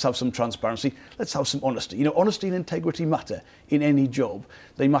 Let's have some transparency. Let's have some honesty. You know, honesty and integrity matter in any job.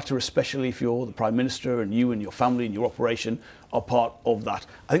 They matter especially if you're the Prime Minister and you and your family and your operation are part of that.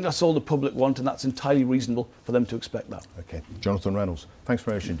 I think that's all the public want, and that's entirely reasonable for them to expect that. OK. Jonathan Reynolds, thanks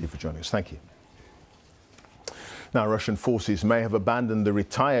very much indeed for joining us. Thank you. Now, Russian forces may have abandoned the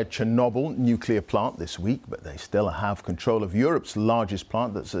retired Chernobyl nuclear plant this week, but they still have control of Europe's largest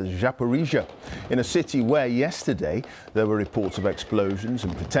plant, that's Zaporizhzhia, in a city where yesterday there were reports of explosions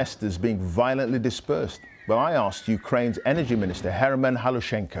and protesters being violently dispersed. Well, I asked Ukraine's Energy Minister, Herman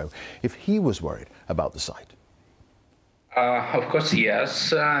Halushenko, if he was worried about the site. Of course,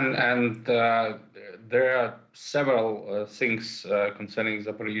 yes. And there are several things concerning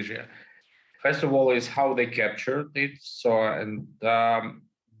Zaporizhzhia. First of all, is how they captured it.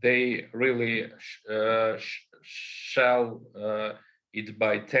 They really shell it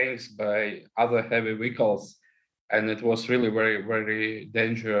by tanks, by other heavy vehicles, and it was really very, very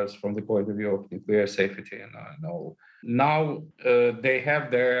dangerous from the point of view of nuclear safety and all. Now they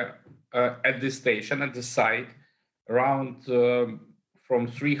have there at this station, at the site, around from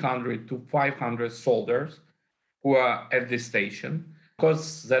 300 to 500 soldiers who are at this station.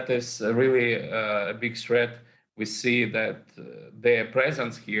 Because that is really a big threat. We see that their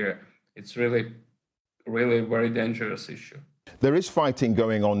presence here, it's really, really very dangerous issue. There is fighting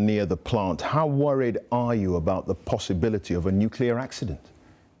going on near the plant. How worried are you about the possibility of a nuclear accident?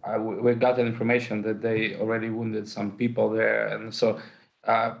 We got information that they already wounded some people there, and so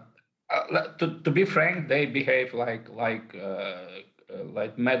to be frank, they behave like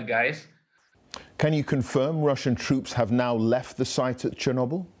mad guys. Can you confirm Russian troops have now left the site at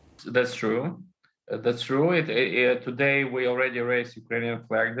Chernobyl? That's true. That's true. Today we already raised Ukrainian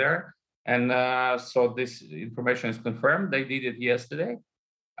flag there, and so this information is confirmed. They did it yesterday,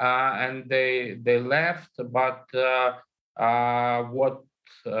 and they left. But what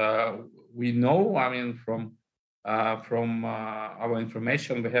we know, I mean, from our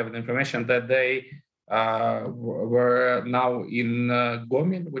information, we have information that they were now in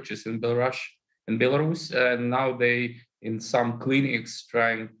Gomin, which is in Belarus, and now they in some clinics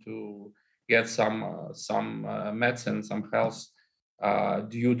trying to get some medicine, some health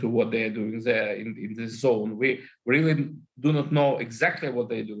due to what they are doing there in this zone. We really do not know exactly what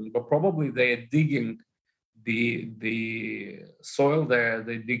they're doing, but probably they are digging the soil there,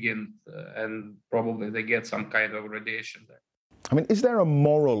 they dig in, and probably they get some kind of radiation there. I mean, is there a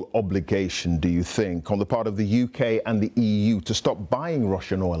moral obligation, do you think, on the part of the UK and the EU to stop buying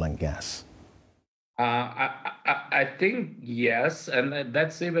Russian oil and gas? I think yes, and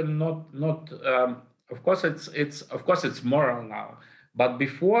that's even not. Of course, it's moral now. But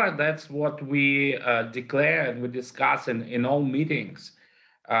before, that's what we declare and we discuss in all meetings,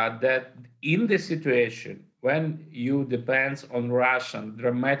 that in this situation when you depend on Russian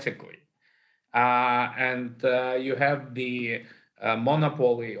dramatically, and you have the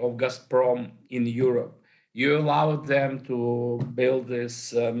monopoly of Gazprom in Europe. You allowed them to build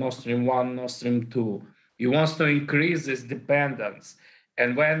this Nord Stream 1, Nord Stream 2. You want to increase this dependence.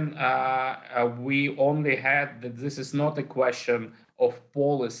 And when we only had that this is not a question of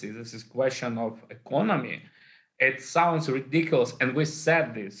policy, this is question of economy, it sounds ridiculous. And we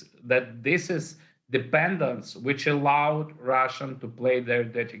said this, that this is dependence which allowed Russia to play their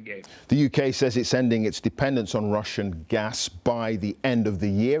dirty game. The UK says it's ending its dependence on Russian gas by the end of the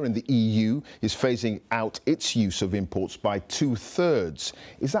year, and the EU is phasing out its use of imports by 2/3.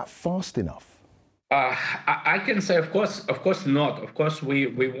 Is that fast enough? I can say, of course not. Of course, we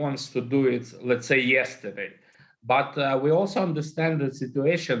want to do it, let's say, yesterday. But we also understand the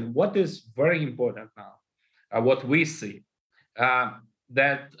situation. What is very important now, what we see,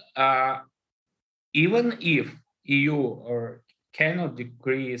 that even if EU cannot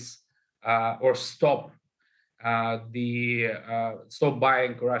decrease or stop stop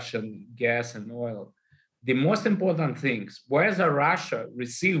buying Russian gas and oil, the most important things, whether Russia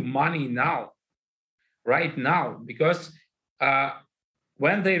receive money now, right now, because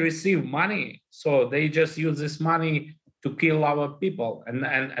when they receive money, so they just use this money to kill our people,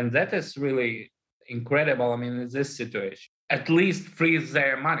 and that is really incredible. I mean, in this situation, at least freeze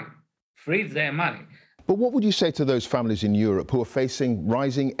their money. But what would you say to those families in Europe who are facing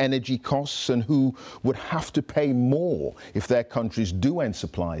rising energy costs and who would have to pay more if their countries do end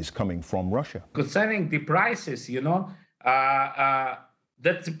supplies coming from Russia? Concerning the prices,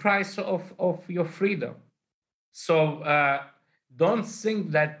 that's the price of your freedom. So don't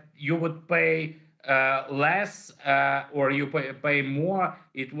think that you would pay less or you pay more,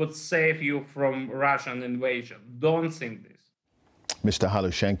 it would save you from Russian invasion. Don't think this. Mr.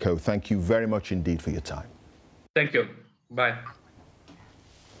 Halushenko, thank you very much indeed for your time. Thank you. Bye.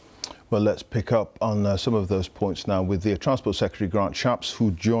 Well, let's pick up on some of those points now with the Transport Secretary, Grant Shapps, who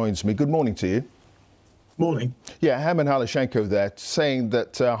joins me. Good morning to you. Morning. Yeah, Herman Halushenko there, saying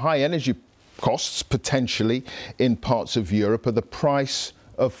that high energy costs, potentially, in parts of Europe are the price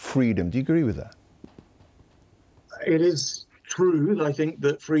of freedom. Do you agree with that? It is true, I think,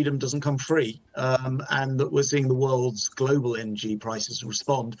 that freedom doesn't come free, and that we're seeing the world's global energy prices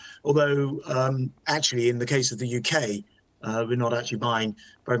respond. Although, actually, in the case of the UK, we're not actually buying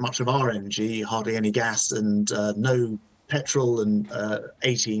very much of our energy, hardly any gas, and no petrol, and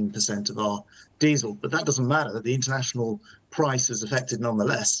 18% of our diesel. But that doesn't matter. The international price is affected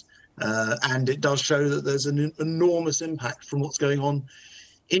nonetheless. And it does show that there's an enormous impact from what's going on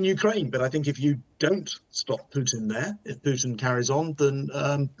in Ukraine. But I think if you don't stop Putin there, if Putin carries on, then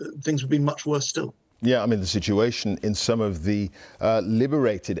things would be much worse still. Yeah, I mean, the situation in some of the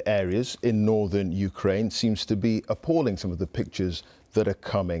liberated areas in northern Ukraine seems to be appalling, some of the pictures that are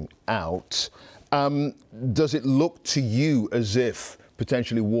coming out. Does it look to you as if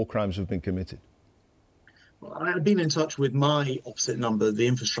potentially war crimes have been committed? Well, I've been in touch with my opposite number, the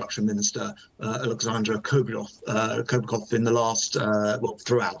infrastructure minister, Alexandra Kobrakov, in the last, well,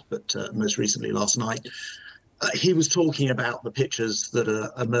 throughout, but most recently last night. He was talking about the pictures that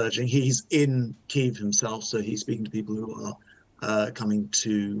are emerging. He's in Kyiv himself, so he's speaking to people who are coming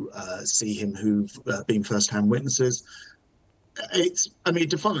to see him, who've been first-hand witnesses. It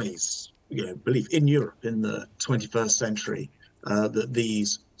defies, belief in Europe in the 21st century that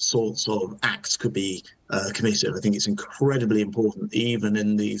these sorts of acts could be committed. I think it's incredibly important, even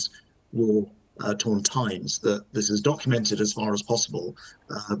in these war-torn times, that this is documented as far as possible,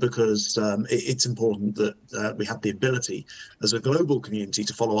 because it's important that we have the ability as a global community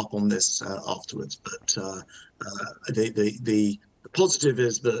to follow up on this afterwards. But the positive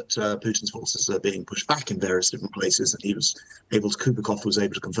is that Putin's forces are being pushed back in various different places, and Kubikov was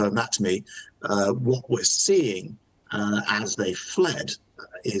able to confirm that to me. What we're seeing as they fled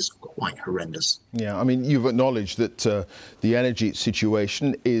is quite horrendous. Yeah, I mean, you've acknowledged that the energy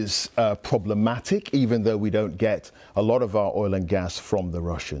situation is problematic, even though we don't get a lot of our oil and gas from the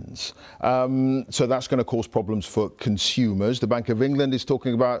Russians. So that's going to cause problems for consumers. The Bank of England is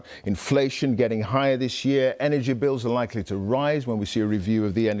talking about inflation getting higher this year. Energy bills are likely to rise when we see a review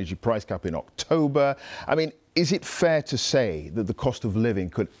of the energy price cap in October. I mean, is it fair to say that the cost of living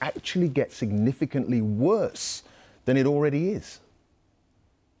could actually get significantly worse than it already is?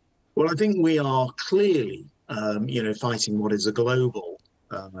 Well, I think we are clearly, fighting what is a global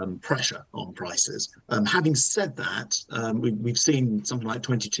pressure on prices. Having said that, we've seen something like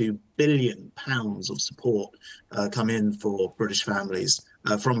 £22 billion of support come in for British families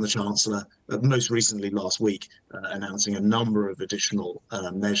from the Chancellor, most recently last week, announcing a number of additional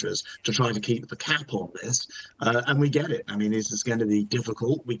measures to try to keep the cap on this. And we get it. I mean, this is going to be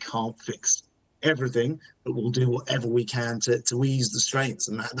difficult. We can't fix everything, but we'll do whatever we can to ease the strains,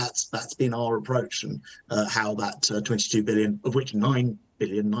 and that's been our approach, and how that 22 billion, of which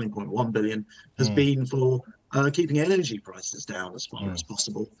 9.1 billion has been for keeping energy prices down as far as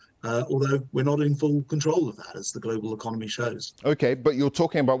possible, although we're not in full control of that, as the global economy shows. OK, but you're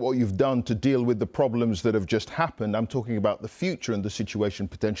talking about what you've done to deal with the problems that have just happened. I'm talking about the future and the situation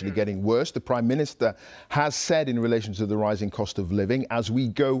potentially getting worse. The Prime Minister has said in relation to the rising cost of living, as we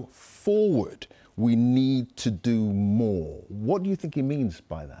go forward, we need to do more. What do you think he means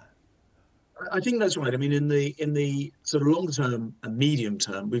by that? I think that's right. I mean, in the sort of longer term and medium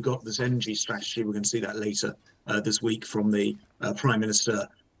term, we've got this energy strategy. We're going to see that later this week from the Prime Minister.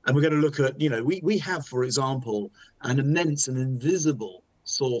 And we're going to look at, we have, for example, an immense and invisible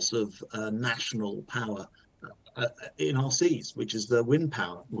source of national power in our seas, which is the wind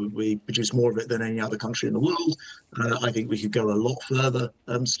power. We produce more of it than any other country in the world. I think we could go a lot further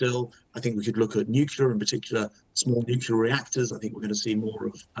still. I think we could look at nuclear, in particular, small nuclear reactors. I think we're going to see more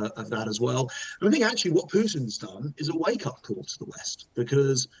of that as well. And I think actually what Putin's done is a wake-up call to the West,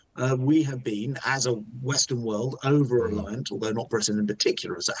 because we have been, as a Western world, over-reliant, although not Britain in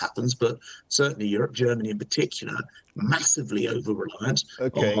particular, as it happens, but certainly Europe, Germany in particular, massively over-reliant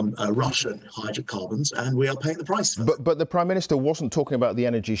on Russian hydrocarbons, and we are paying the price for that. But the Prime Minister wasn't talking about the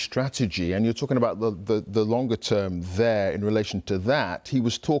energy strategy, and you're talking about the longer term there in relation to that. He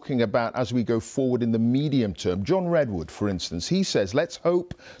was talking about as we go forward in the medium term. John Redwood, for instance, he says, let's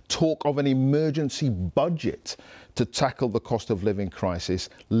hope talk of an emergency budget to tackle the cost of living crisis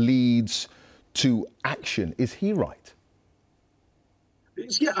leads to action. Is he right?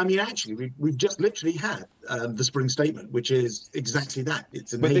 Yeah, I mean, actually, we've just literally had the spring statement, which is exactly that.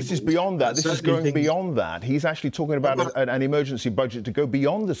 It's but this is beyond that. This is going beyond that. He's actually talking about an emergency budget to go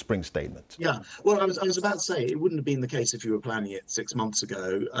beyond the spring statement. Yeah, well, I was about to say it wouldn't have been the case if you were planning it 6 months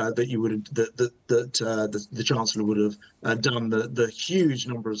ago that you would have the Chancellor would have done the huge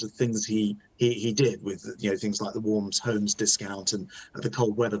numbers of things he did with things like the Warm Homes discount and the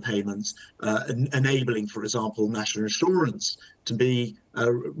cold weather payments, enabling, for example, national insurance to be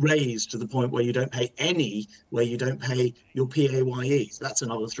raised to the point where you don't pay where you don't pay your PAYEs. That's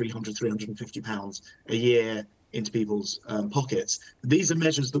another £350 a year into people's pockets. These are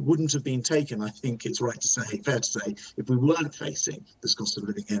measures that wouldn't have been taken, I think it's fair to say, if we weren't facing this cost of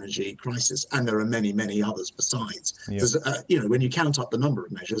living energy crisis. And there are many, many others besides. Yeah. When you count up the number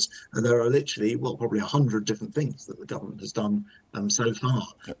of measures, there are literally, probably 100 different things that the government has done so far.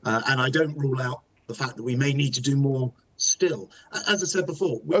 And I don't rule out the fact that we may need to do more still. As I said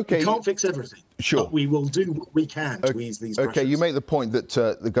before, we can't fix everything. Sure. But we will do what we can to ease these pressures. OK, you make the point that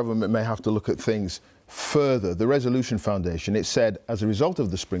the government may have to look at things further. The Resolution Foundation, it said, as a result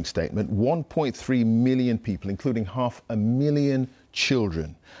of the spring statement, 1.3 million people, including 500,000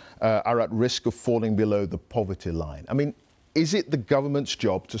 children, are at risk of falling below the poverty line. I mean, is it the government's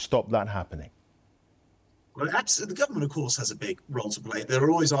job to stop that happening? Well, the government, of course, has a big role to play. There are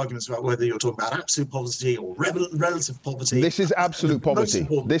always arguments about whether you're talking about absolute poverty or relative poverty. This is absolute poverty.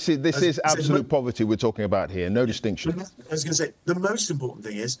 This is absolute poverty we're talking about here. No distinction. I was going to say, the most important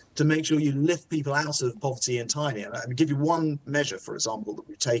thing is to make sure you lift people out of poverty entirely. And I'll give you one measure, for example, that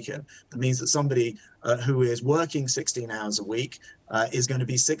we've taken that means that somebody who is working 16 hours a week is going to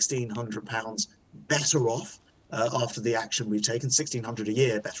be £1,600 better off after the action we've taken, £1,600 a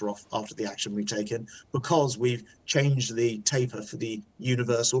year better off after the action we've taken, because we've changed the taper for the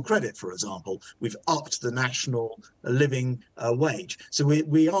universal credit, for example. We've upped the national living wage. So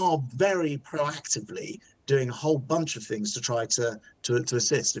we are very proactively doing a whole bunch of things to try to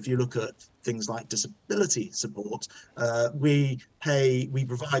assist. If you look at things like disability support, we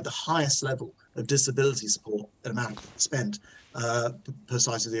provide the highest level of disability support amount spent per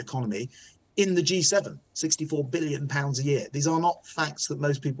size of the economy in the G7, £64 billion a year. These are not facts that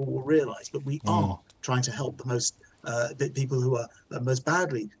most people will realise, but we are trying to help the people who are most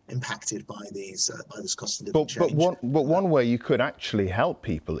badly impacted by this cost of living change. But one way you could actually help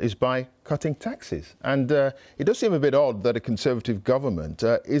people is by cutting taxes. And it does seem a bit odd that a Conservative government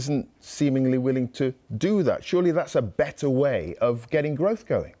isn't seemingly willing to do that. Surely that's a better way of getting growth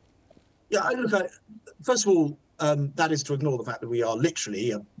going. Yeah, first of all, that is to ignore the fact that we are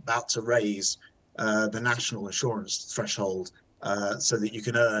literally about to raise the national insurance threshold so that you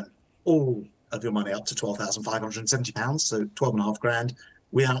can earn all of your money up to £12,570, so 12.5 grand,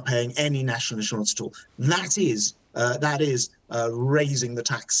 without paying any national insurance at all. That is raising the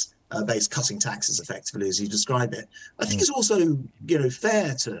tax base, cutting taxes effectively, as you describe it. I think it's also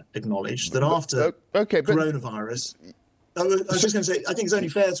fair to acknowledge that after coronavirus. I was just going to say, I think it's only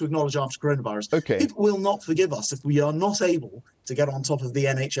fair to acknowledge after coronavirus, people will not forgive us if we are not able to get on top of the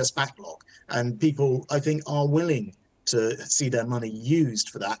NHS backlog. And people, I think, are willing to see their money used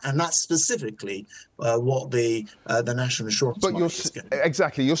for that, and that's specifically what the national insurance money is going to be.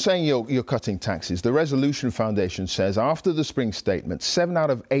 Exactly. You're saying you're cutting taxes. The Resolution Foundation says after the spring statement, 7 out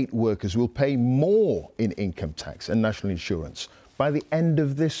of 8 workers will pay more in income tax and national insurance by the end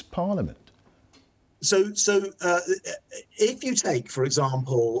of this Parliament. So if you take, for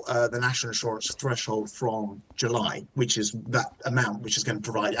example, the national insurance threshold from July, which is that amount which is going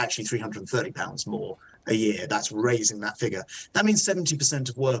to provide actually £330 more a year, that's raising that figure. That means 70%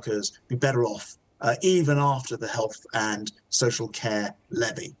 of workers be better off even after the health and social care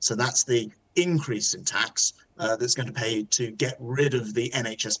levy. So that's the increase in tax that's going to pay to get rid of the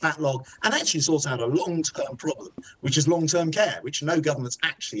NHS backlog and actually sort out a long-term problem, which is long-term care, which no government's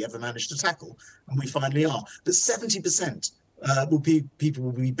actually ever managed to tackle, and we finally are. But 70% people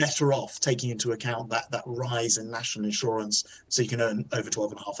will be better off taking into account that rise in national insurance, so you can earn over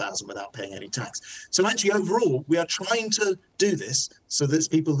 12,500 without paying any tax. So actually, overall, we are trying to do this so that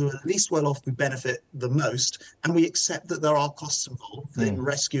people who are least well off will benefit the most, and we accept that there are costs involved in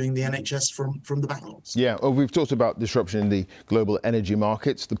rescuing the NHS from the backlogs. Yeah, well, we've talked about disruption in the global energy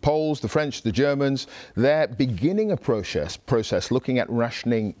markets. The Poles, the French, the Germans, they're beginning a process looking at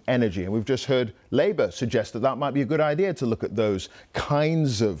rationing energy, and we've just heard Labour suggest that might be a good idea to look at those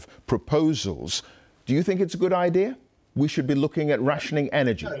kinds of proposals. Do you think it's a good idea? We should be looking at rationing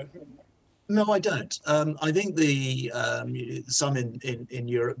energy. No, I don't. I think some in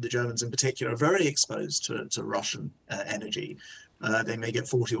Europe, the Germans in particular, are very exposed to Russian energy. They may get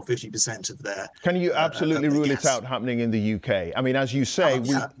 40 or 50% of their. Can you absolutely rule it out happening in the UK? I mean, as you say,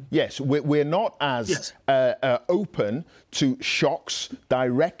 we're not as open to shocks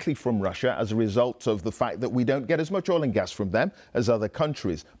directly from Russia as a result of the fact that we don't get as much oil and gas from them as other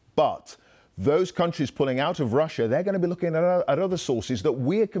countries. But those countries pulling out of Russia, they're going to be looking at other sources that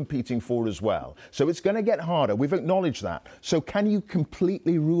we're competing for as well. So it's going to get harder. We've acknowledged that. So can you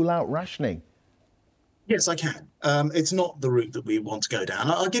completely rule out rationing? Yes, I can. It's not the route that we want to go down.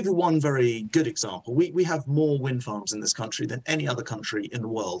 I'll give you one very good example. We have more wind farms in this country than any other country in the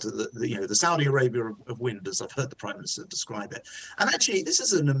world. The Saudi Arabia of wind, as I've heard the Prime Minister describe it. And actually, this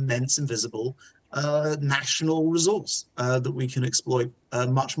is an immense, invisible national resource that we can exploit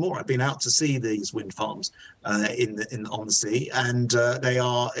much more. I've been out to see these wind farms on the sea, and they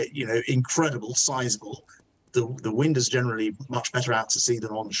are, incredible, sizable. The wind is generally much better out to sea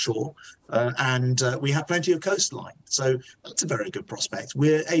than on shore, and we have plenty of coastline. So that's a very good prospect.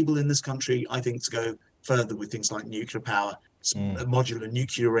 We're able in this country, I think, to go further with things like nuclear power. Modular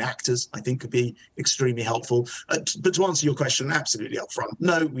nuclear reactors, I think, could be extremely helpful. But to answer your question absolutely up front,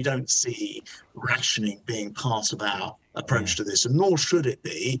 no, we don't see rationing being part of our approach to this, and nor should it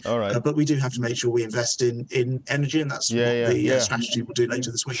be. All right. But we do have to make sure we invest in energy, and that's what the strategy will do later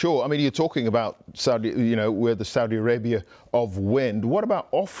this week. Sure. I mean, you're talking about Saudi, we're the Saudi Arabia of wind. What about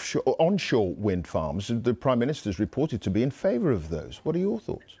onshore wind farms? The Prime Minister's reported to be in favour of those. What are your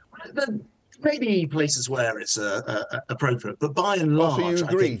thoughts? Maybe places where it's appropriate, but by and large, so you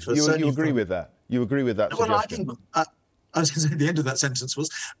agree? You agree with that? You agree with that suggestion? Well, I was going to say the end of that sentence was,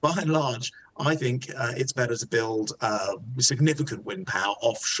 by and large, I think it's better to build significant wind power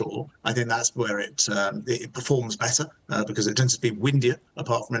offshore. I think that's where it performs better because it tends to be windier.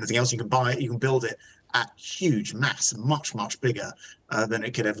 Apart from anything else, you can buy it, you can build it at huge mass, much than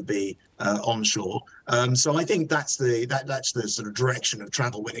it could ever be onshore. So I think that's the sort of direction of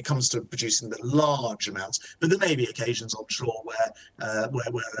travel when it comes to producing the large amounts. But there may be occasions onshore where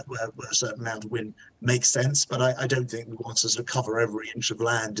a certain amount of wind makes sense. But I don't think we want to sort of cover every inch of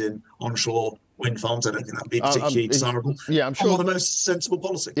land in onshore wind farms. I don't think that would be particularly desirable. Yeah, I'm sure the most sensible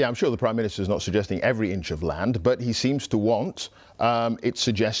policy. Yeah, I'm sure the Prime Minister is not suggesting every inch of land, but he seems to want, it's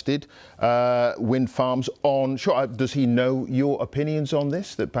suggested, wind farms onshore. Does he know your opinions on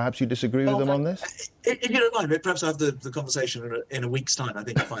this, that perhaps you disagree with him on this? If you don't mind, perhaps I'll have the conversation in a week's time. I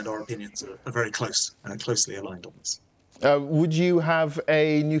think you'll find our opinions are very closely aligned on this. Would you have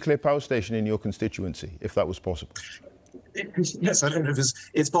a nuclear power station in your constituency, if that was possible? Yes, I don't know if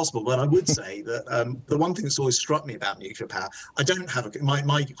it's possible, but I would say that the one thing that's always struck me about nuclear power, I don't have my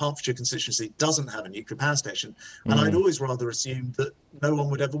Hertfordshire constituency doesn't have a nuclear power station, and I'd always rather assumed that no one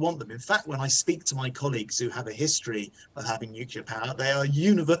would ever want them. In fact, when I speak to my colleagues who have a history of having nuclear power, they are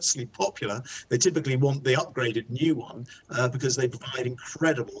universally popular. They typically want the upgraded new one because they provide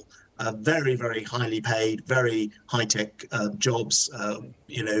incredible very, very highly paid, very high-tech jobs,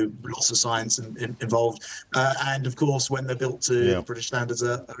 lots of science involved. And of course, when they're built to British standards,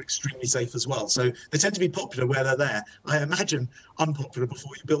 are extremely safe as well. So they tend to be popular where they're there. I imagine unpopular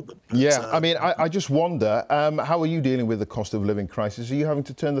before you build them. But, I mean, I just wonder, how are you dealing with the cost of living crisis? Are you having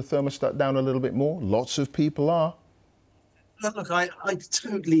to turn the thermostat down a little bit more? Lots of people are. Look, I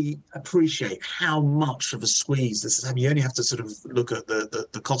totally appreciate how much of a squeeze this is having. You only have to sort of look at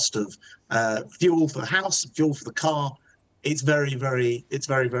the cost of fuel for the house, fuel for the car. It's very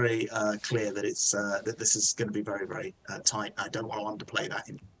clear that it's that this is going to be very tight. I don't want to underplay that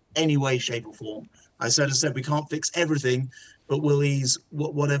in any way, shape, or form. I said we can't fix everything, but we'll ease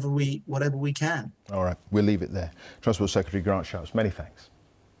whatever we can. All right, we'll leave it there. Transport Secretary Grant Shapps, many thanks.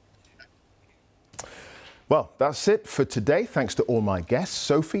 Well, that's it for today. Thanks to all my guests.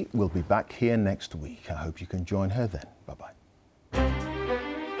 Sophie will be back here next week. I hope you can join her then.